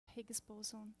Higgs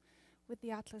boson with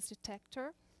the Atlas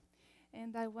detector.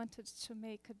 And I wanted to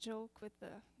make a joke with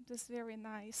this very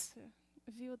nice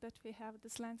view that we have,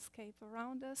 this landscape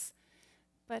around us.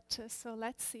 But so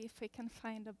let's see if we can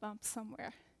find a bump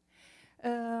somewhere.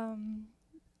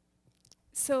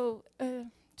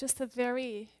 Just a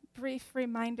very brief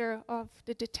reminder of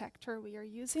the detector we are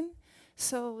using.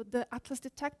 So the Atlas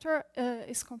detector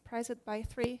is comprised by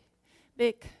 3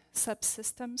 big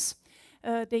subsystems.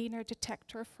 The inner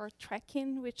detector for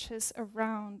tracking, which is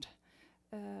around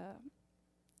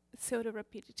pseudo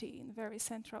rapidity in very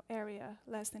central area,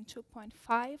 less than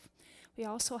 2.5. We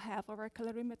also have our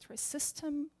calorimetry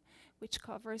system, which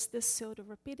covers the pseudo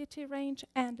rapidity range,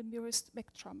 and the mirror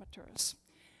spectrometers.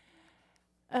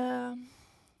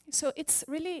 So it's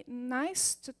really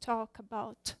nice to talk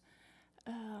about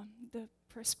the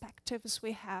perspectives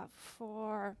we have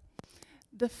for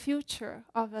the future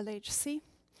of LHC,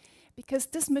 because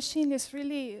this machine is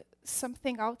really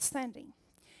something outstanding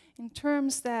in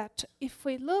terms that if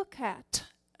we look at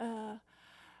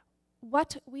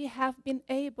what we have been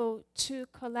able to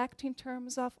collect in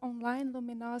terms of online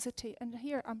luminosity, and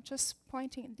here I'm just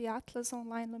pointing the Atlas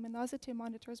online luminosity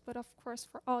monitors, but of course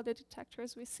for all the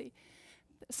detectors we see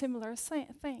similar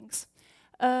things.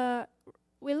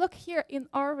 We look here in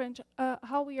orange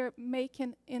how we are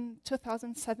making in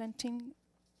 2017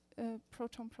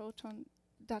 proton-proton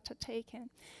data taken.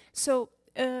 So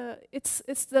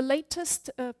it's the latest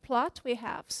plot we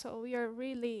have. So we are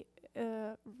really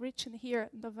reaching here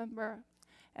November,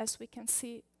 as we can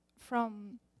see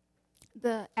from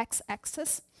the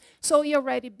x-axis. So we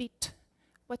already beat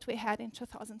what we had in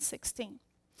 2016.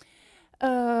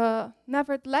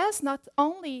 Nevertheless, not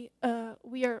only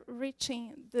we are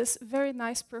reaching this very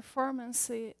nice performance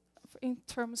in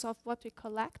terms of what we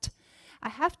collect, I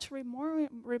have to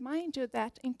remind you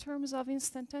that in terms of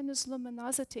instantaneous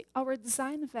luminosity, our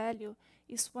design value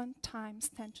is 1 times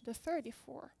 10 to the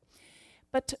 34.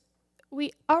 But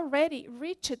we already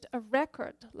reached a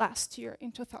record last year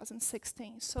in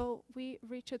 2016. So we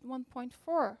reached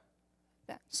 1.4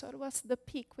 then. So it was the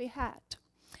peak we had.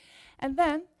 And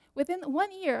then within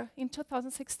 1 year, in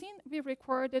 2016, we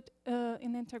recorded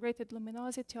an integrated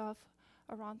luminosity of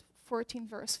around 14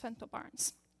 verse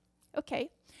femtobarns. Okay,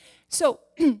 so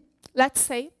let's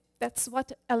say that's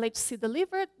what LHC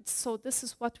delivered. So this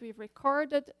is what we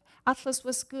recorded. Atlas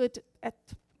was good at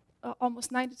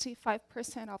almost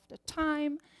 95% of the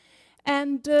time.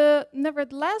 And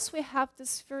nevertheless, we have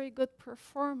this very good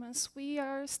performance. We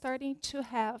are starting to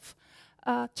have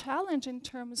a challenge in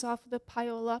terms of the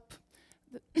pile-up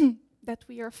that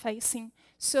we are facing.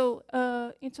 So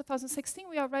in 2016,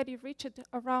 we already reached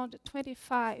around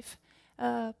 25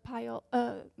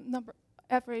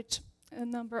 average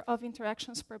number of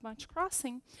interactions per bunch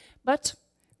crossing, but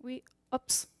we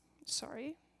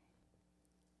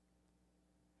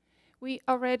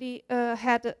already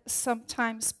had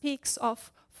sometimes peaks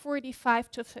of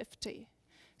 45 to 50.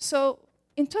 So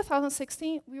in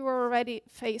 2016, we were already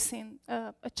facing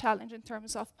a challenge in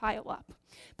terms of pile-up.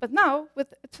 But now,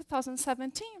 with the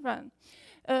 2017 run,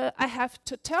 I have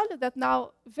to tell you that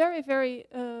now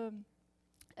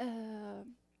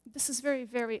this is very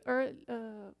early.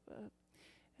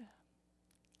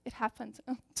 It happened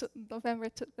to November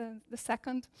the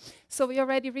 2nd. So we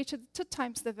already reached 2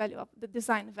 times the value of the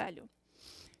design value.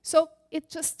 So it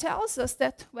just tells us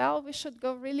that, well, we should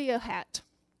go really ahead.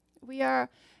 We are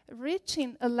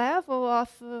reaching a level of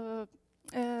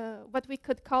what we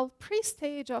could call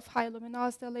pre-stage of high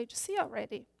luminosity LHC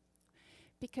already,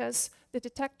 because the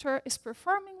detector is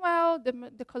performing well,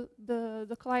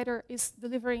 the collider is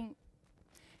delivering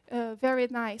very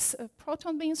nice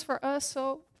proton beams for us,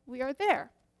 so we are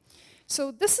there.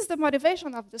 So this is the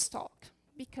motivation of this talk,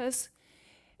 because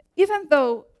even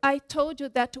though I told you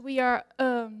that we are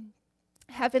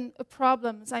having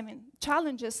problems,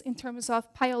 challenges in terms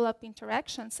of pile-up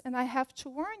interactions, and I have to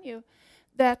warn you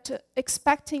that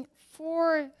expecting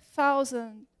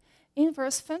 4,000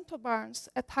 inverse femtobarns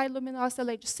at high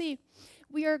luminosity LHC,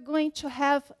 we are going to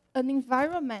have an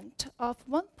environment of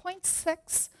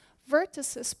 1.6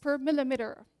 vertices per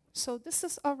millimeter. So this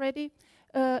is already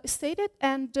stated,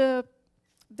 and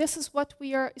this is what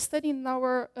we are studying in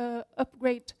our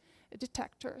upgrade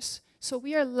detectors. So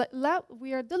we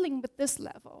are dealing with this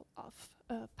level of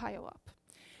pile-up.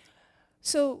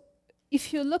 So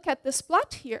if you look at this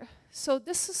plot here, so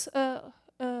this is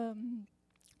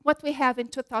what we have in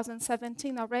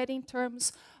 2017 already in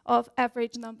terms of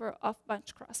average number of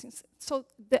bunch crossings. So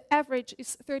the average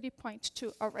is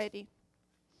 30.2 already.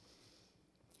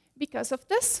 Because of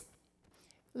this,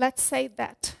 let's say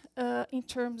that in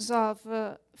terms of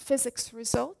physics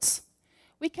results,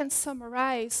 we can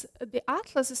summarize the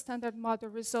Atlas standard model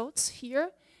results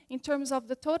here in terms of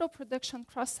the total production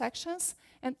cross-sections,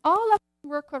 and all of them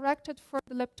were corrected for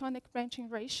the leptonic branching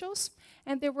ratios,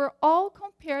 and they were all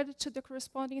compared to the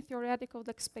corresponding theoretical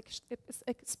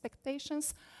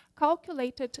expectations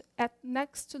calculated at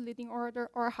next to leading order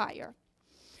or higher.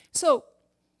 So,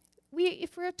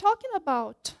 if we're talking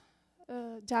about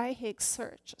di-Higgs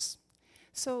searches,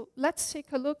 so let's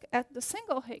take a look at the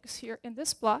single Higgs here in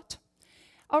this plot.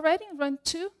 Already in run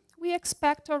 2, we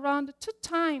expect around 2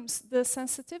 times the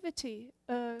sensitivity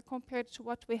compared to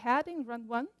what we had in run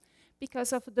 1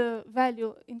 because of the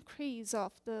value increase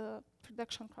of the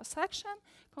production cross-section,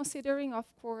 considering, of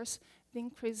course, the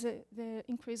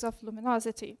increase of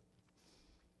luminosity.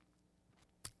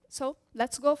 So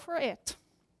let's go for it.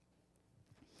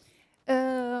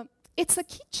 It's a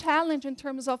key challenge in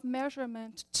terms of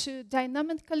measurement to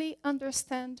dynamically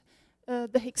understand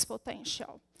the Higgs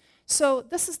potential. So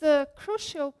this is the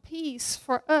crucial piece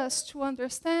for us to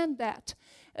understand that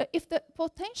if the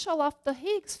potential of the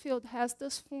Higgs field has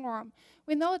this form,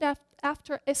 we know that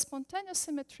after a spontaneous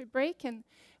symmetry breaking,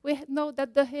 we know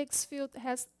that the Higgs field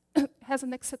has, has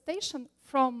an excitation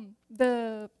from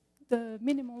the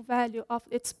minimum value of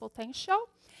its potential.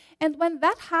 And when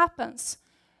that happens,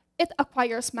 it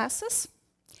acquires masses,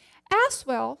 as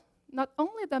well, not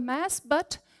only the mass,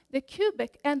 but the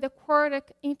cubic and the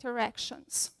quartic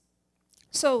interactions.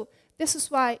 So this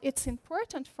is why it's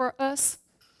important for us,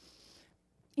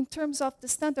 in terms of the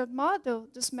standard model,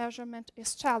 this measurement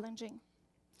is challenging.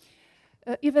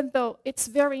 Even though it's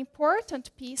a very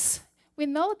important piece, we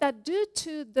know that due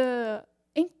to the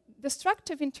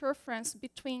destructive interference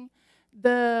between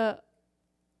the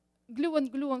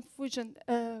gluon-gluon fusion,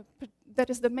 that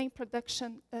is the main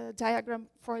production diagram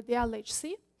for the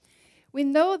LHC, we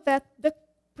know that the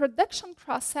production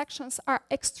cross-sections are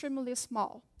extremely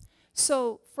small.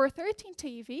 So for 13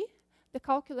 TeV, the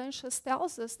calculations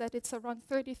tells us that it's around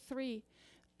 33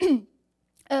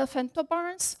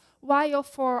 femtobarns, while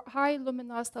for high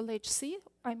luminosity LHC,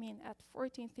 I mean at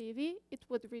 14 TeV, it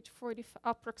would reach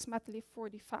approximately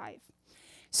 45.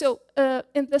 So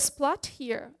in this plot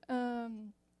here,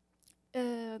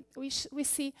 we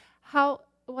see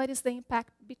what is the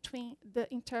impact between the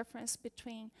interference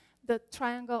between the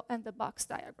triangle and the box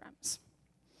diagrams.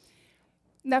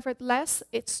 Nevertheless,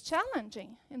 it's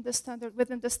challenging in the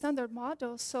within the standard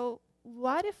model. So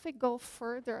what if we go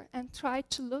further and try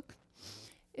to look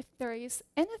if there is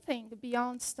anything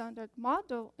beyond standard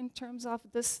model in terms of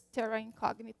this terra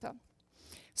incognita?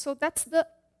 So that's the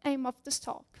aim of this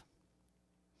talk.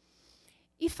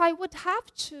 If I would have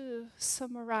to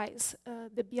summarize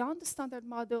the beyond the standard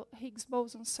model Higgs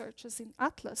boson searches in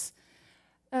Atlas,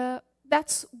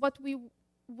 that's what we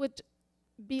would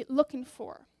be looking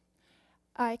for.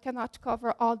 I cannot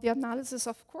cover all the analysis,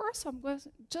 of course. I'm going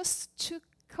just to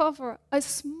cover a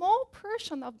small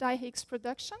portion of di-Higgs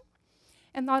production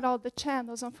and not all the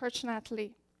channels,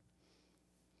 unfortunately.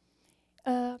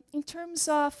 In terms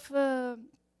of the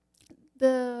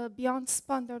beyond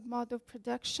standard model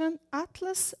production,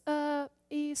 Atlas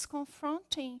is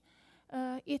confronting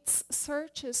its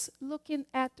searches looking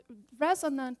at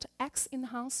resonant X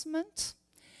enhancement,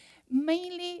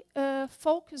 mainly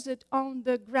focused on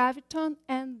the graviton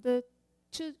and the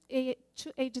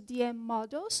 2HDM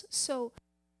models. So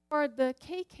for the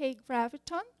KK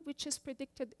graviton, which is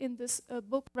predicted in this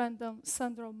book random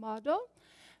syndrome model,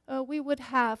 we would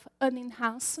have an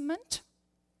enhancement,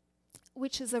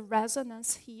 which is a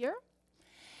resonance here,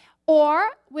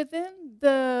 or within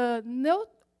the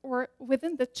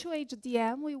within the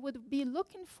 2HDM, we would be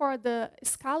looking for the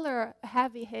scalar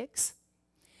heavy Higgs.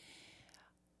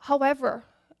 However,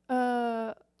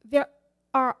 there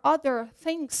are other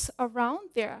things around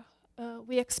there.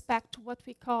 We expect what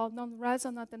we call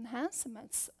non-resonant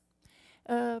enhancements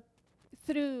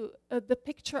through the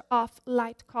picture of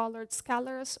light-colored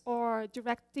scalars or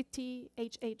direct TT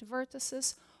H8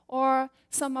 vertices, or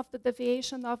some of the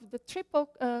deviation of the triple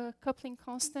coupling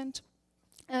constant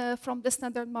from the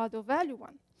standard model value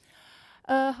one.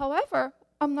 However,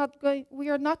 we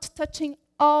are not touching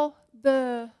all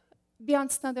the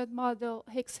beyond standard model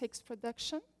Higgs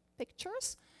production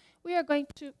pictures. We are going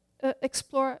to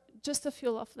explore just a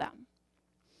few of them.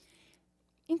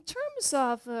 In terms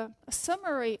of a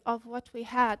summary of what we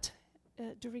had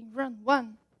during run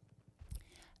 1,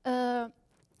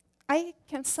 I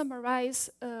can summarize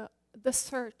the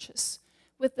searches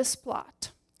with this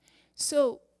plot.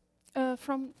 So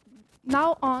from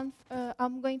now on,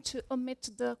 I'm going to omit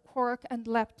the quark and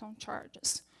lepton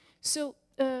charges. So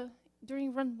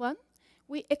during run 1,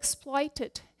 we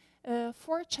exploited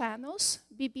 4 channels,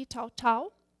 BB tau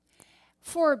tau,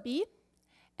 4B,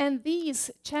 And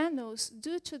these channels,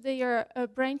 due to their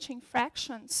branching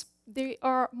fractions, they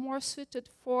are more suited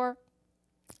for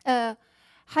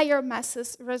higher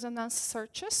masses resonance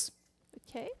searches.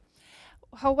 Okay.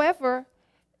 However,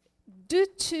 due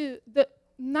to the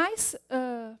nice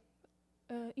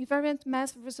invariant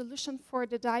mass resolution for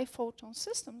the diphoton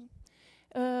system,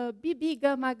 BB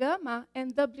gamma gamma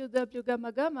and WW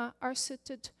gamma gamma are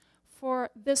suited for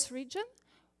this region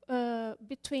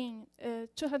between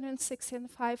 260 and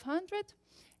 500.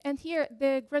 And here,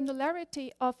 the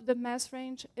granularity of the mass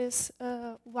range is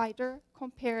wider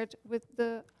compared with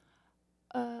the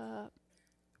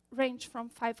range from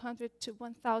 500 to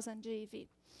 1,000 GeV.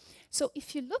 So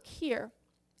if you look here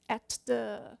at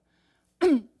the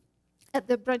at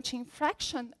the branching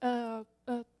fraction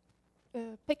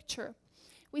picture,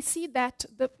 we see that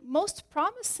the most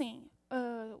promising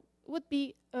would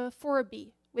be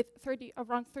 4B with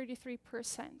around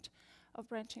 33% of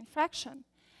branching fraction,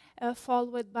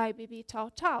 followed by BB tau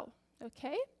tau.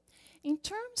 Okay? In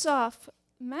terms of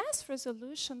mass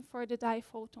resolution for the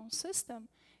diphoton system,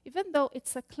 even though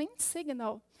it's a clean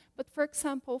signal, but for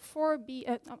example,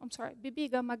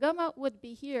 BB gamma gamma would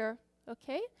be here,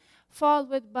 okay,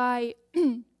 followed by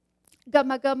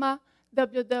gamma gamma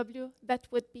WW, that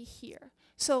would be here.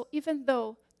 So even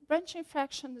though branching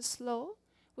fraction is low,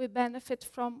 we benefit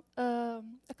from a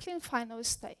clean final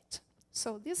state.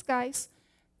 So these guys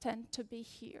tend to be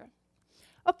here.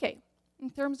 Okay, in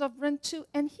terms of run 2,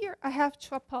 and here I have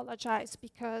to apologize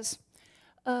because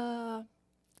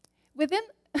within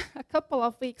a couple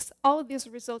of weeks, all these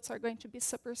results are going to be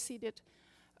superseded.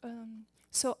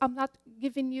 So I'm not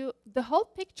giving you the whole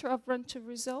picture of run 2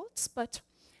 results, but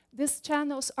these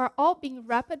channels are all being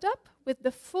wrapped up with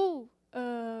the full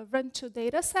run 2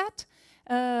 data set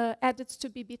added to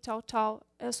BB tau tau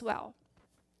as well.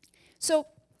 So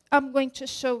I'm going to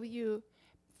show you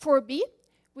 4B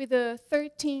with a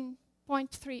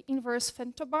 13.3 inverse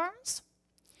femtobarns,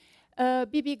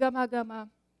 BB gamma gamma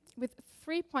with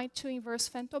 3.2 inverse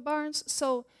femtobarns.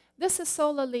 So this is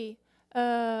solely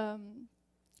the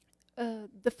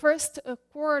first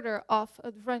quarter of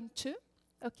run 2,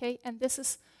 okay, and this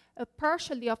is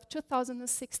partially of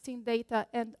 2016 data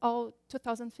and all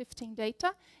 2015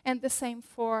 data, and the same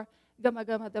for gamma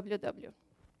gamma WW.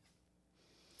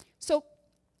 So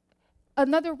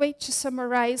another way to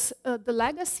summarize the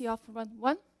legacy of run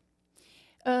 1,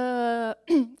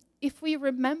 if we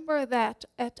remember that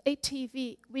at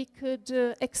ATV we could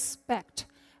expect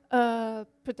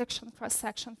production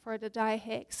cross-section for the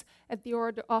Higgs at the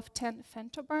order of 10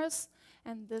 femtobars,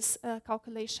 and this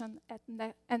calculation at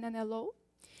NNLO.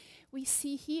 We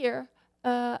see here,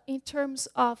 in terms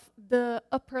of the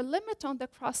upper limit on the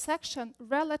cross-section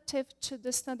relative to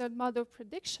the standard model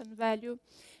prediction value,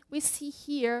 we see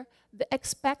here the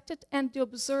expected and the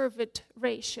observed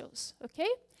ratios, okay?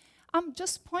 I'm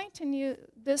just pointing you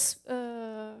those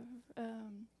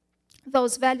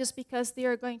values because they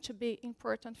are going to be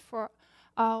important for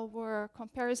our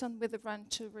comparison with the run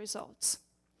 2 results.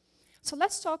 So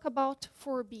let's talk about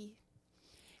 4B.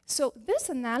 So this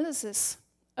analysis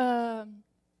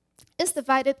is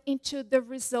divided into the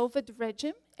resolved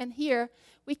regime, and here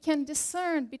we can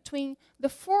discern between the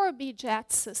 4B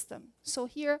jet system. So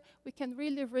here we can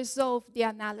really resolve the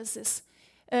analysis.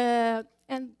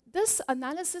 And this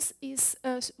analysis is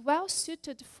well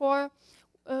suited for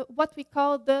what we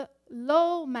call the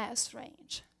low mass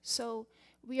range. So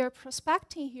we are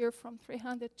prospecting here from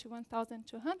 300 to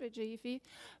 1,200 GeV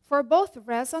for both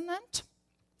resonant,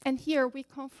 and here we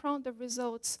confront the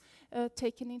results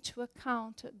taking into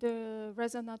account the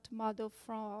resonant model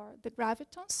for the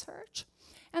graviton search,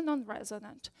 and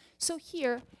non-resonant. So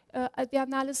here, the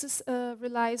analysis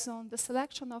relies on the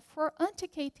selection of 4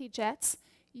 anti-KT jets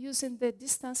using the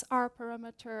distance R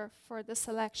parameter for the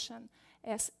selection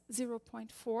as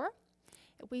 0.4.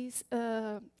 We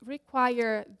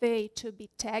require they to be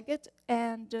tagged,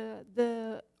 and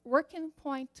the working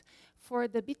point for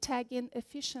the B-tagging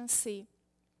efficiency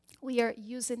we are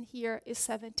using here is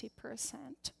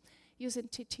 70%, using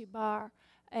TT bar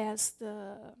as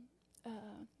the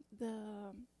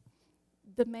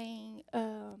main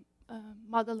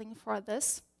modeling for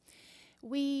this.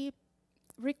 We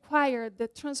require the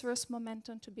transverse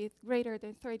momentum to be greater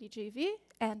than 30 GeV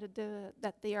and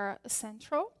that they are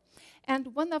central.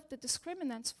 And one of the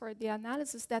discriminants for the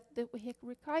analysis that we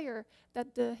require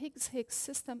that the Higgs-Higgs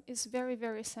system is very,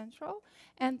 very central.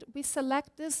 And we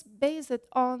select this based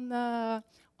on a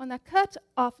cut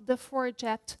of the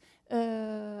 4-jet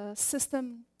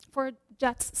system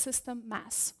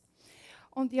mass.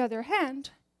 On the other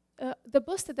hand, the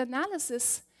boosted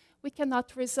analysis, we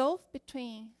cannot resolve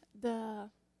between the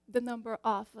the number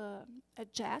of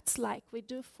jets like we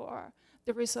do for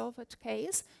the resolved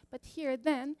case. But here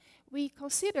then we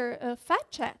consider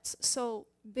fat jets. So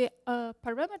the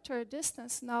parameter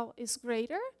distance now is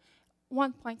greater,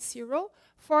 1.0,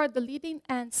 for the leading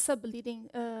and subleading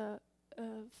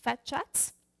fat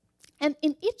jets. And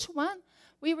in each one,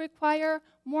 we require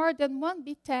more than one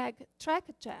BTAG track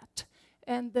jet.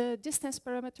 And the distance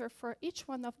parameter for each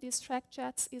one of these track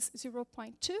jets is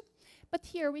 0.2. But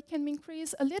here we can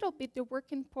increase a little bit the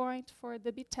working point for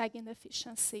the BTAG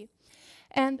inefficiency.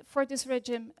 And for this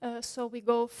regime, so we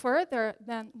go further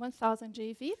than 1000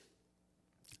 GeV.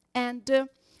 And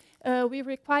we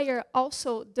require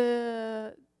also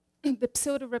the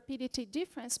pseudo-rapidity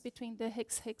difference between the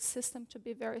Higgs-Higgs system to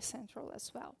be very central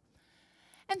as well.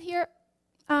 And here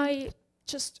I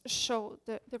just show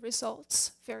the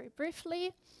results very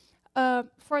briefly.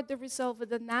 For the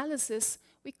resolved analysis,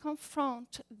 we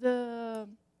confront the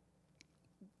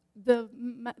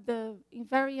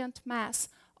invariant mass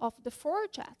of the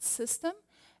 4-jet system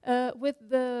with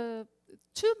the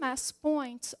 2 mass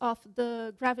points of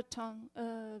the graviton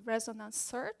resonance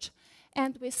search,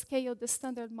 and we scale the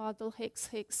standard model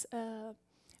Higgs-Higgs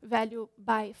value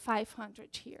by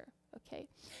 500 here. Okay,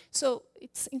 so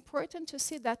it's important to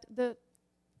see that the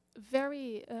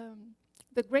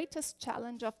greatest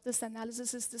challenge of this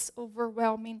analysis is this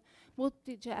overwhelming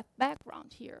multi-jet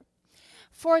background here.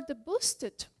 For the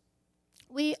boosted,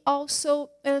 we also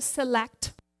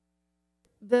select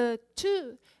the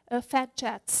 2 fat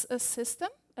jets system,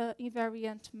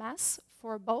 invariant mass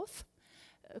for both,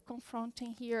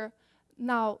 confronting here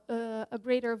now a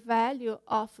greater value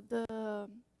of the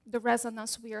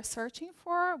resonance we are searching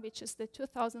for, which is the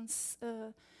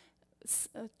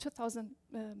 2000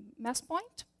 mass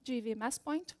point, GeV mass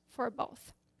point for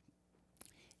both.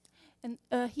 And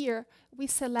here we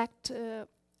select,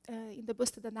 in the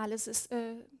boosted analysis,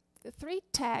 3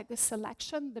 tag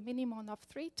selection, the minimum of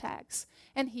 3 tags,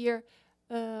 and here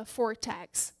 4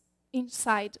 tags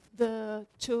inside the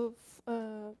 2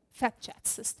 fat jet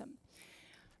system.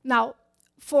 Now,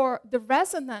 for the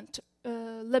resonant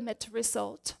limit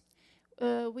result,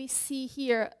 we see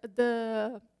here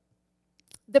the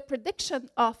prediction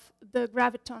of the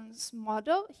gravitons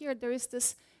model. Here there is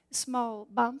this small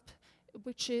bump,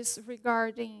 which is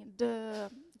regarding the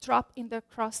drop in the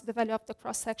value of the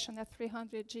cross-section at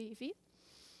 300 GeV.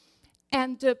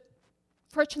 And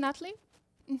fortunately,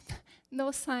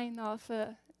 no sign of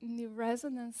new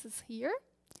resonances here.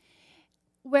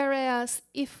 Whereas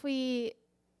if we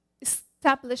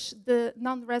establish the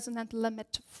non-resonant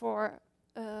limit for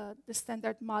the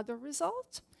standard model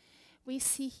result, we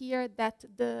see here that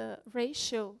the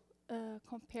ratio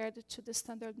compared to the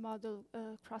standard model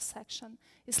cross-section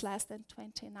is less than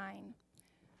 29.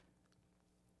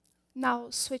 Now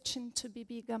switching to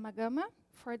BB gamma gamma,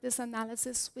 for this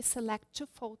analysis we select 2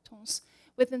 photons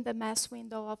within the mass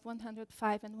window of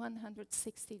 105 and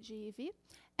 160 GeV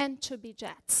and 2 B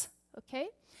jets. Okay,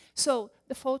 so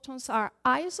the photons are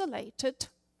isolated,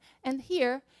 and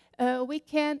here we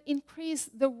can increase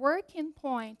the working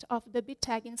point of the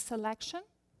BTAG in selection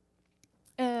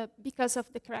because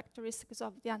of the characteristics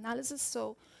of the analysis.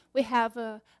 So we have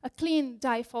a clean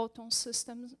diphoton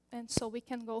system, and so we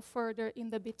can go further in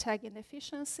the BTAG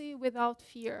inefficiency without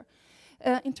fear.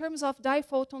 In terms of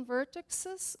diphoton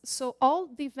vertices, so all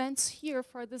the events here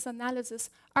for this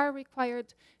analysis are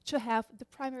required to have the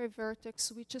primary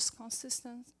vertex, which is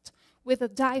consistent with a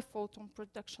diphoton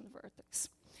production vertex.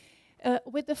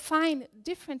 We define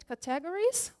different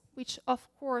categories, which of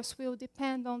course will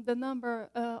depend on the number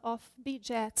of B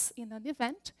jets in an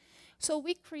event. So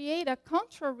we create a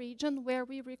control region where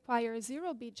we require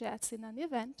 0 B jets in an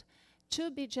event. 2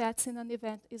 B jets in an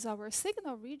event is our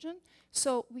signal region.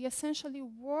 So we essentially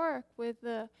work with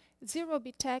the 0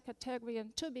 B tag category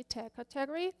and 2 B tag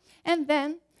category. And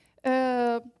then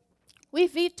we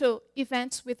veto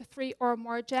events with 3 or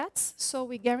more jets. So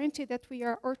we guarantee that we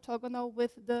are orthogonal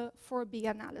with the 4B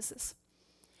analysis.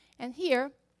 And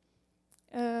here,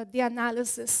 the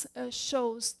analysis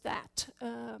shows that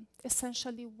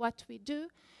essentially what we do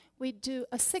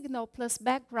a signal plus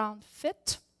background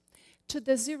fit to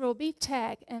the 0 B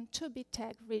tag and 2 B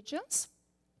tag regions.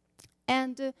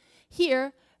 And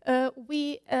here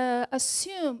we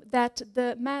assume that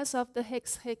the mass of the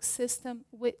Higgs-Higgs system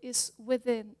is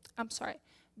within,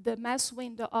 the mass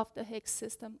window of the Higgs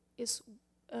system is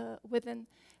within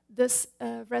this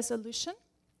resolution.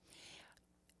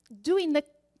 Doing the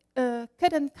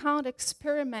cut and count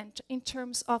experiment in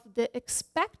terms of the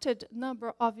expected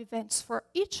number of events for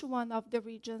each one of the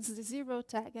regions, the 0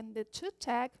 tag and the 2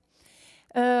 tag,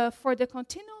 For the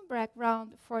continuum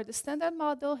background, for the standard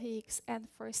model Higgs, and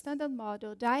for standard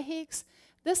model di-Higgs,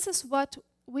 this is what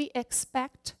we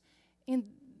expect in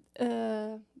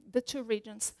the two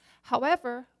regions.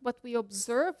 However, what we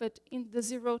observed in the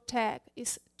zero tag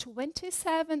is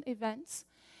 27 events,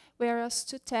 whereas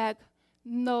to tag,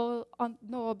 no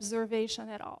observation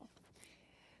at all.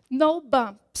 No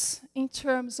bumps in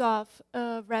terms of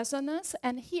resonance,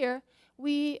 and here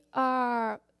we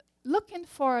are looking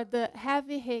for the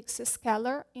heavy Higgs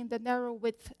scalar in the narrow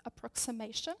width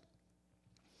approximation.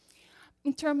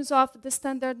 In terms of the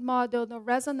standard model, the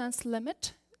resonance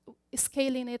limit,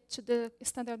 scaling it to the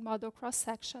standard model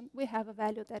cross-section, we have a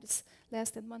value that is less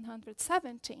than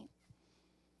 117.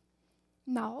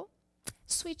 Now,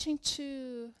 switching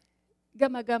to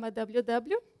gamma gamma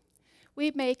WW, we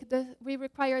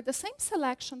require the same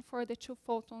selection for the two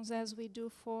photons as we do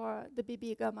for the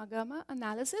BB gamma gamma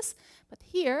analysis, but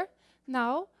here,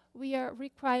 now, we are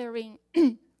requiring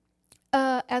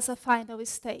as a final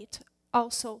state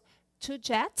also 2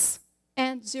 jets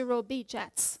and 0B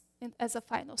jets as a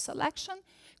final selection,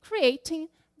 creating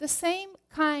the same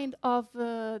kind of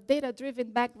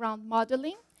data-driven background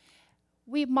modeling.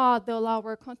 We model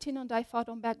our continuum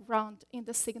diphoton background in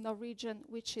the signal region,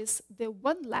 which is the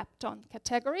 1 lepton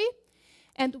category.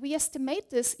 And we estimate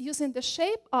this using the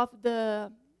shape of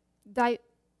the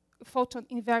diphoton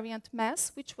invariant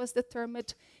mass, which was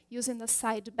determined using the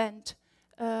sideband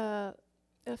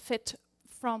fit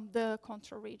from the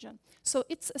control region. So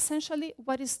it's essentially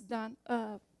what is done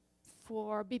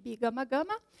for BB gamma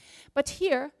gamma. But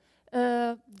here,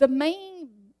 the main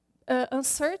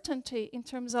uncertainty in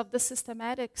terms of the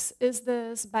systematics is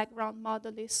this background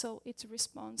modeling, so it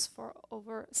responds for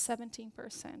over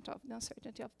 17% of the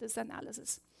uncertainty of this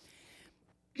analysis.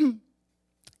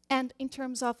 And in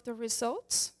terms of the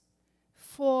results,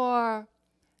 for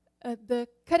the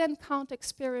cut and count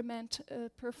experiment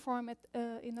performed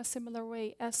in a similar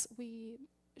way as we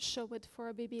showed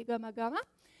for BB gamma gamma,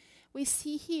 we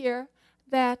see here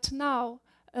that now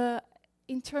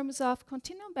in terms of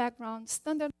continuum background,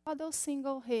 standard model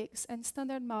single Higgs and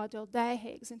standard model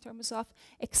di-Higgs in terms of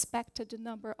expected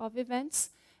number of events,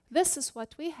 this is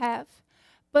what we have,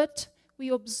 but we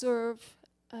observe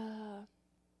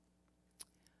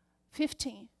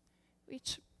 15,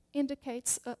 which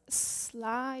indicates a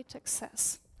slight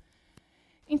excess.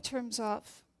 In terms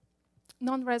of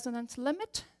non-resonant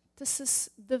limit, this is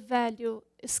the value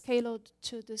scaled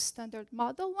to the standard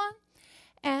model one,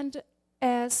 and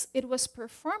as it was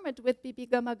performed with BB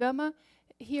gamma gamma,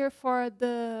 here for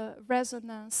the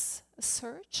resonance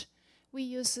search, we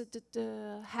used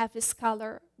the heavy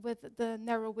scalar with the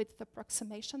narrow width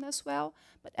approximation as well.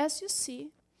 But as you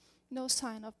see, no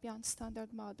sign of beyond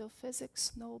standard model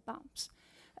physics, no bumps.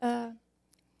 And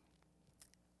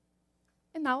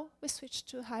now we switch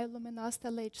to high luminosity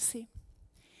LHC.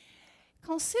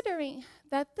 Considering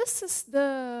that this is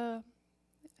the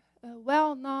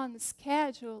well-known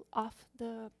schedule of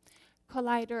the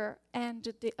collider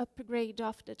and the upgrade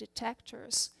of the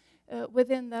detectors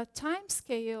within the time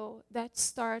scale that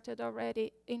started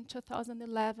already in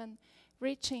 2011,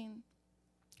 reaching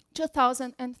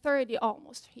 2030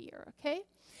 almost here, okay?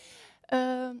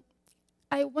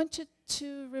 I want you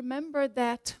to remember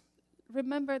that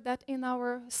in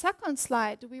our second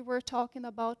slide, we were talking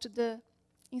about the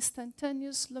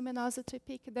instantaneous luminosity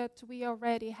peak that we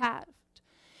already have.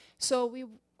 So we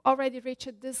already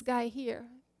reached this guy here,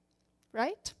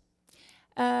 right?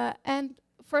 And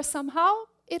for somehow,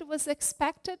 it was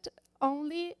expected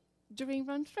only during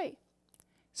run 3.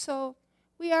 So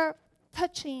we are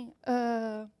touching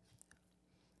a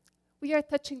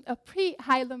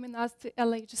pre-high luminosity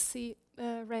LHC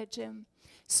regime.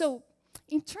 So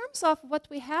in terms of what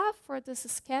we have for this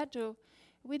schedule,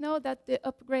 we know that the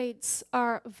upgrades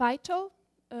are vital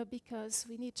because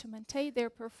we need to maintain their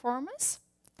performance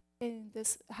in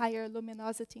this higher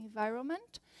luminosity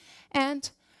environment.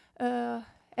 And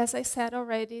as I said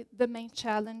already, the main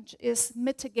challenge is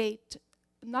mitigate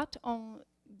the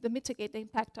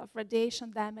impact of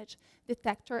radiation damage,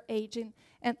 detector aging,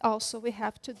 and also we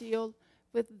have to deal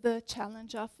with the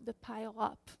challenge of the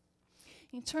pile-up.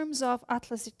 In terms of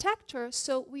Atlas detector,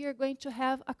 so we are going to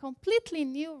have a completely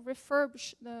new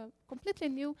refurbished, completely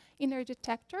new inner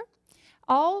detector,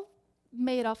 all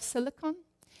made of silicon,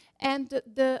 and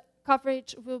the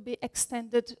coverage will be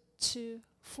extended to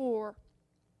 4.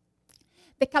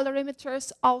 The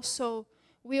calorimeters also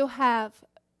will have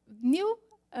new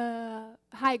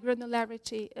high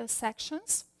granularity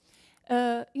sections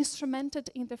instrumented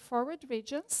in the forward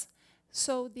regions.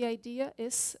 So the idea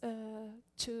is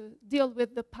to deal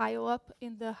with the pile-up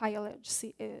in the high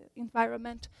allergy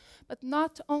environment, but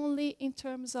not only in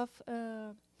terms of,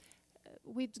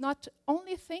 we do not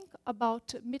only think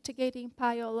about mitigating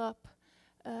pile-up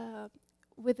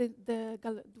with the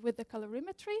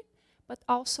calorimetry, but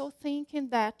also thinking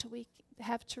that we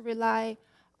have to rely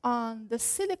on the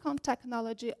silicon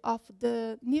technology of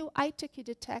the new ITK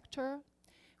detector,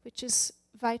 which is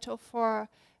vital for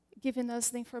giving us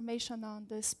the information on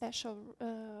the special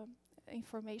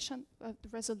information of the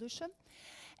resolution,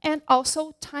 and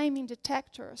also timing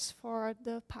detectors for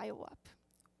the pile-up.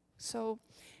 So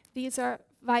these are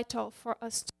vital for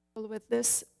us to deal with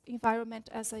this environment,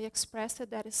 as I expressed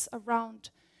it, that is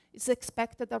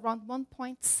expected around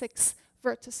 1.6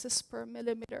 vertices per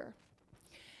millimeter.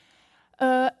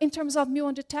 In terms of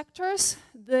muon detectors,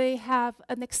 they have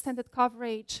an extended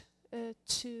coverage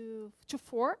to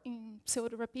 4 in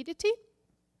pseudo rapidity.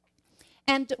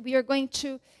 And we are going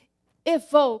to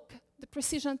evoke the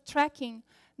precision tracking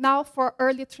now for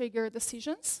early trigger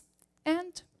decisions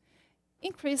and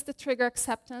increase the trigger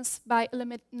acceptance by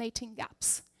eliminating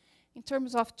gaps. In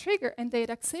terms of trigger and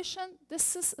data acquisition,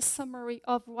 this is a summary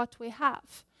of what we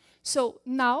have. So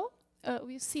now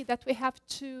we see that we have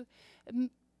to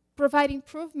provide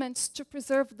improvements to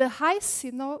preserve the high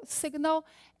signal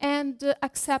and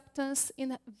acceptance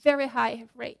in very high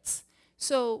rates.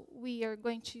 So we are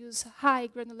going to use high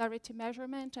granularity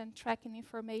measurement and tracking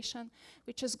information,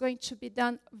 which is going to be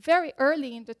done very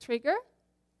early in the trigger.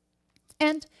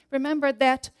 And remember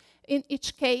that in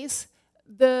each case,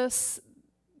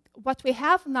 what we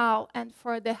have now, and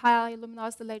for the high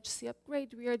luminosity LHC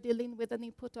upgrade, we are dealing with an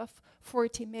input of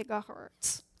 40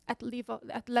 megahertz at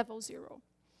level 0.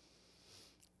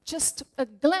 Just a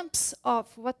glimpse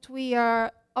of what we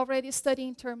are already studying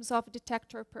in terms of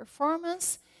detector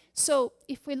performance. So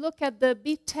if we look at the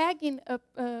bit tagging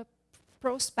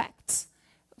prospects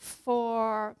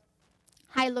for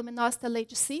high luminosity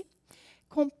LHC,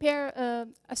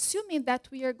 assuming that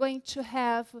we are going to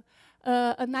have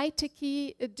an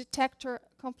ITK detector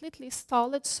completely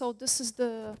installed, so this is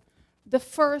the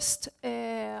first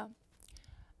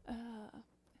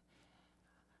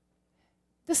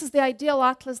this is the ideal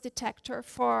Atlas detector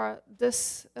for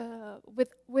this,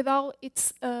 with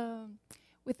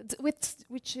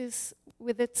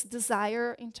its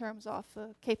desire in terms of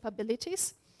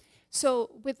capabilities.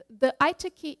 So with the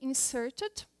ITK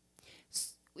inserted,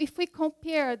 if we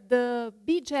compare the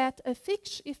BJet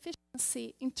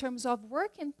efficiency in terms of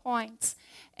working points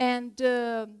and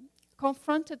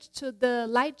confronted to the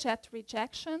light jet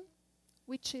rejection,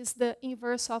 which is the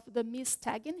inverse of the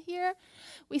mistagging here,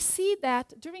 we see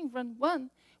that during run 1,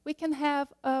 we can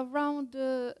have around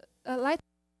light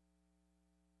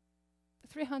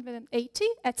 380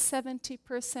 at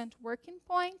 70% working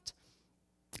point,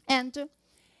 and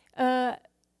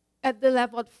at the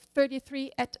level of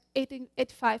 33 at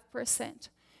 85%.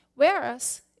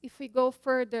 Whereas, if we go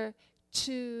further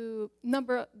to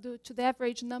the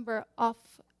average number of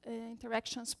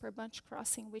interactions per bunch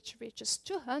crossing, which reaches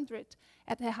 200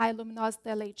 at a high luminosity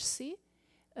LHC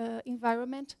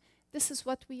environment, this is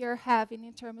what we are having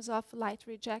in terms of light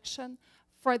rejection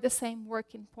for the same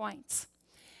working points.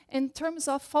 In terms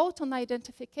of photon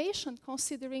identification,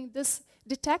 considering this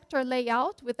detector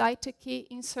layout with ITK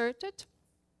inserted,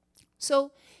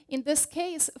 so in this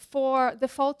case, for the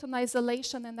photon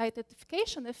isolation and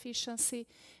identification efficiency,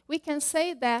 we can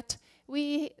say that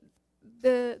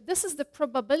this is the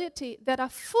probability that a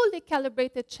fully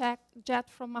calibrated jet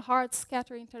from a hard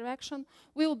scatter interaction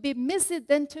will be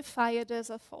misidentified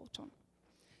as a photon.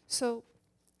 So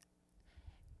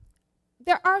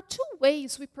there are 2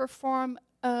 ways we perform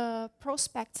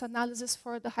prospects analysis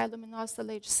for the high luminosity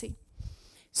LHC.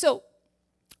 So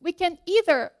we can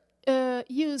either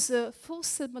use a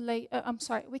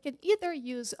we can either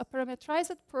use a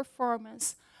parameterized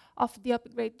performance of the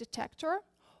upgrade detector,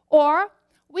 or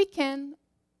we can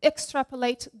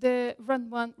extrapolate the run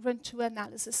 1, run 2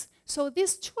 analysis. So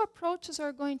these 2 approaches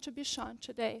are going to be shown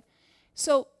today.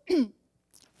 So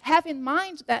have in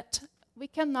mind that we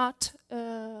cannot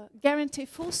guarantee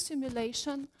full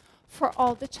stimulation for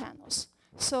all the channels.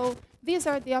 So these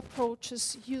are the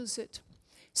approaches used.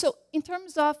 So in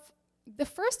terms of the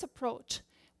first approach,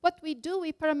 what we do,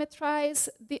 we parameterize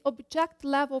the object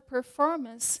level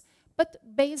performance, but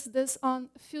base this on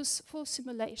full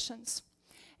simulations.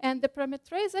 And the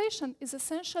parameterization is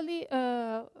essentially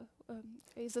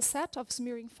is a set of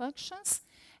smearing functions.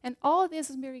 And all these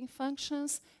smearing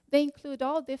functions, they include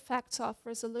all the effects of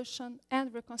resolution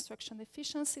and reconstruction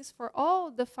efficiencies for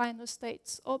all the final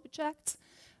states objects,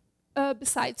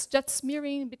 besides jet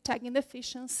smearing, bit tagging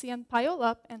efficiency, and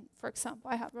pile-up. And for example,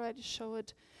 I have already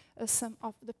showed some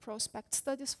of the prospect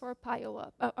studies for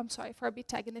pile-up. For bit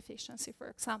tagging efficiency, for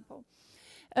example.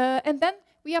 And then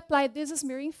we apply these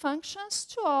smearing functions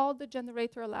to all the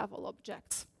generator level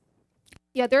objects. On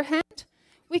the other hand,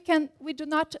 we do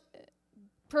not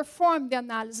perform the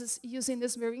analysis using the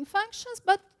smearing functions,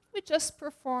 but we just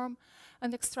perform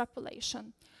an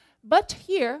extrapolation. But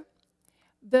here,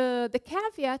 the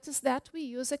caveat is that we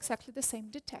use exactly the same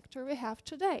detector we have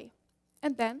today.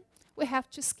 And then we have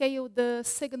to scale the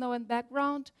signal and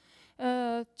background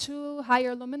to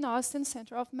higher luminosity and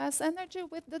center of mass energy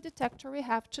with the detector we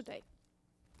have today.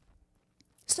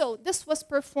 So this was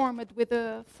performed with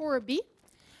a 4B,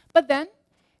 but then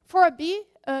 4B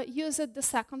used the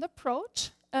second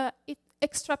approach. It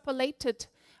extrapolated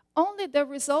only the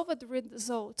resolved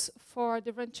results for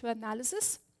the run-to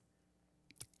analysis.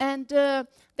 And the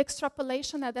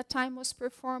extrapolation at that time was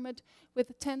performed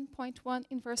with 10.1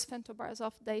 inverse femtobars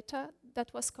of data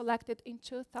that was collected in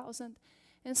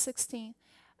 2016.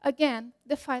 Again,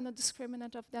 the final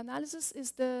discriminant of the analysis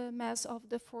is the mass of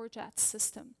the 4-jet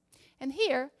system. And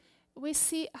here we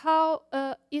see how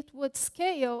it would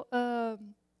scale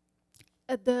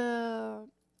the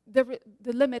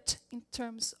limit in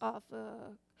terms of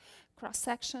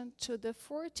cross-section to the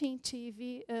 14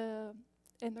 TeV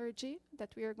energy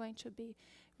that we are going to be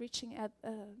reaching at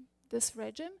this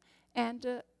regime,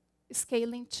 and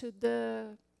scaling to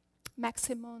the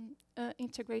maximum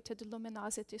integrated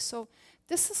luminosity. So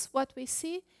this is what we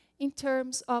see in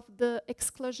terms of the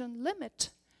exclusion limit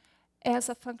as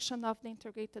a function of the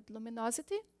integrated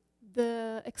luminosity.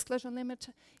 The exclusion limit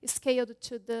is scaled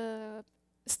to the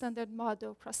standard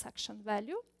model cross-section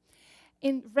value.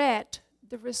 In red,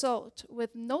 the result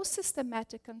with no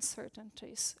systematic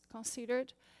uncertainties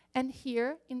considered, and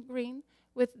here in green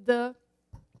with the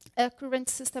current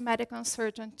systematic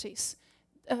uncertainties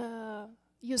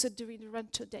used during the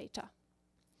run-to data.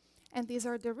 And these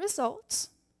are the results.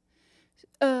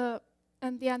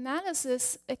 And the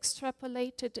analysis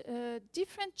extrapolated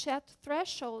different jet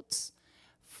thresholds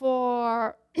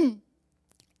for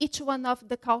each one of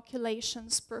the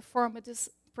calculations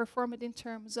performed in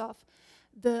terms of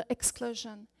the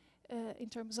exclusion in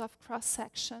terms of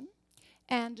cross-section,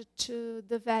 and to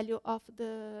the value of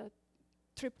the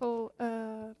triple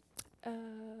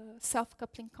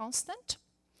self-coupling constant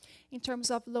in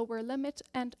terms of lower limit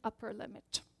and upper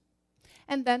limit.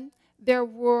 And then there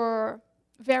were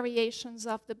variations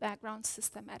of the background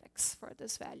systematics for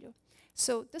this value.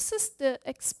 So this is the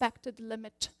expected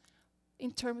limit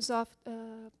in terms of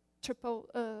triple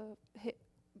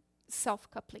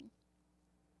self-coupling.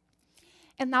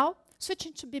 And now,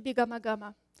 switching to BB gamma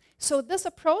gamma. So this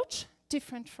approach,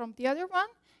 different from the other one.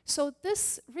 So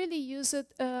this really used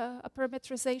a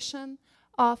parameterization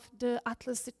of the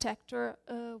Atlas detector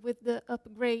with the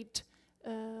upgrade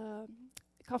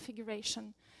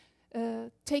configuration,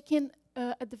 taking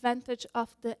advantage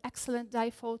of the excellent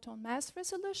diphoton mass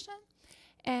resolution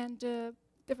and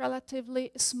the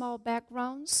relatively small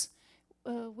backgrounds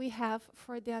we have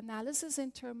for the analysis in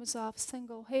terms of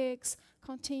single Higgs,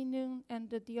 continuum, and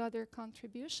the other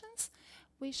contributions.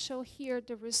 We show here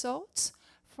the results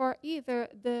for either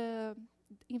the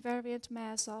invariant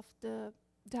mass of the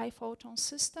diphoton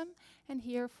system and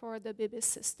here for the BB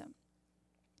system.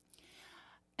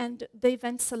 And the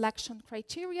event selection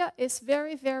criteria is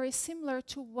very, very similar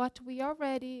to what we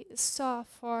already saw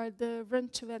for the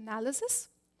run-to analysis.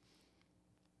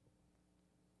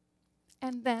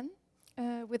 And then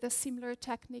with a similar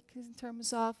technique in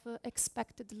terms of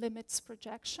expected limits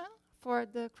projection for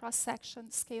the cross-section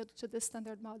scaled to the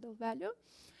standard model value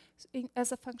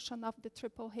as a function of the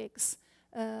triple Higgs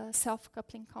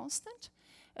self-coupling constant.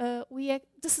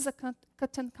 This is a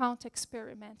cut and count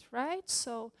experiment, right?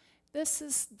 So this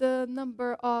is the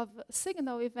number of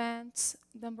signal events,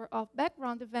 number of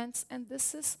background events, and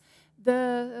this is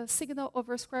the signal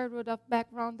over square root of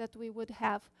background that we would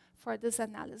have for this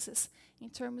analysis. In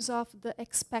terms of the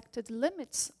expected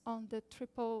limits on the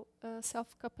triple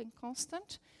self-coupling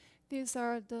constant, these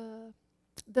are the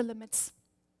limits.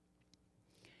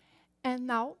 And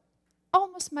now,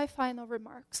 almost my final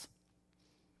remarks.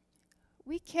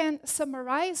 We can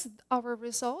summarize our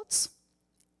results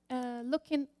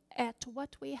looking at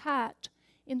what we had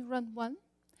in run 1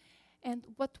 and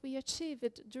what we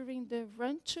achieved during the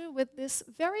run 2 with these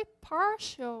very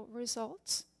partial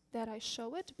results that I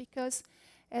showed, because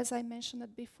as I mentioned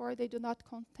it before, they do not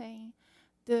contain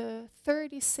the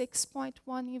 36.1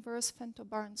 inverse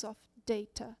femtobarns of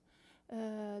data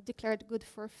declared good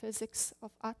for physics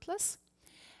of Atlas.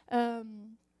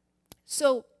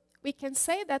 So we can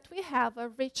say that we have a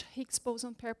rich Higgs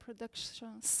boson pair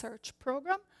production search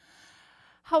program.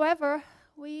 However,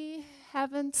 we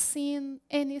haven't seen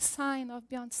any sign of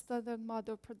beyond standard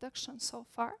model production so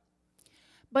far.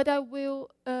 But I will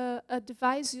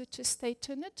advise you to stay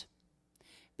tuned,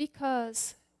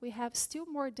 because we have still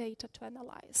more data to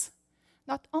analyze.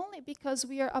 Not only because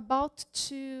we are about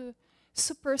to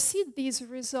supersede these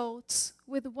results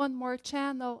with one more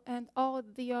channel and all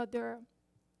the other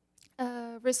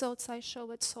results I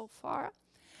showed so far,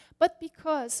 but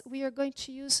because we are going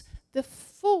to use the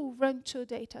full Run2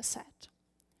 data set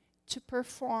to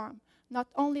perform not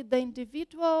only the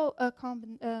individual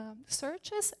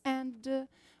searches, and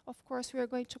of course we are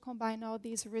going to combine all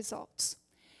these results.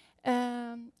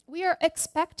 We are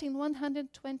expecting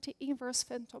 120 inverse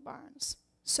femtobarns,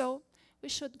 so we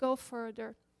should go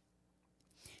further.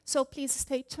 So please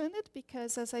stay tuned,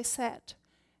 because as I said,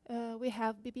 we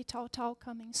have BB Tau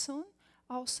coming soon,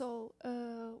 also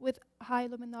with high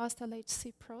luminosity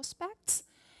LHC prospects.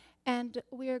 And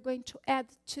we are going to add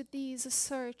to these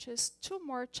searches 2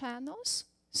 more channels,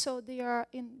 so they are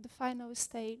in the final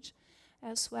stage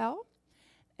as well.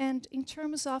 And in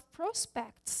terms of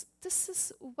prospects, this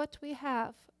is what we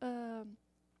have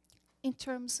in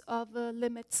terms of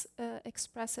limits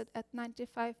expressed at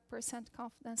 95%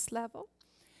 confidence level.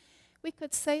 We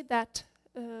could say that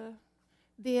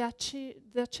the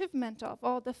achievement of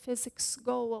all the physics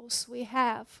goals we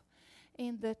have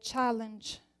in the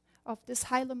challenge of this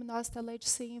high luminosity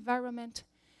LHC environment,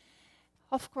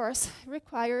 of course,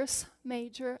 requires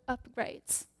major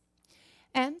upgrades.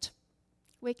 And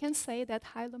we can say that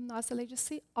high luminosity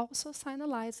LHC also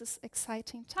signalizes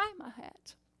exciting time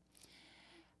ahead.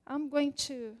 I'm going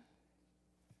to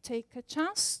take a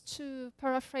chance to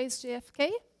paraphrase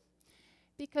JFK,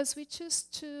 because we choose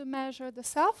to measure the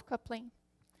self-coupling,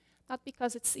 not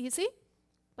because it's easy,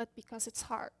 but because it's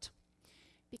hard.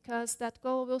 Because that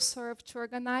goal will serve to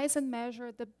organize and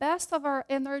measure the best of our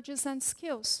energies and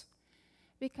skills.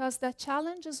 Because that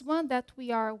challenge is one that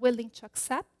we are willing to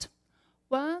accept,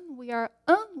 one we are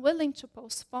unwilling to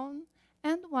postpone,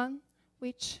 and one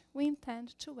which we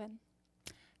intend to win.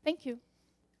 Thank you.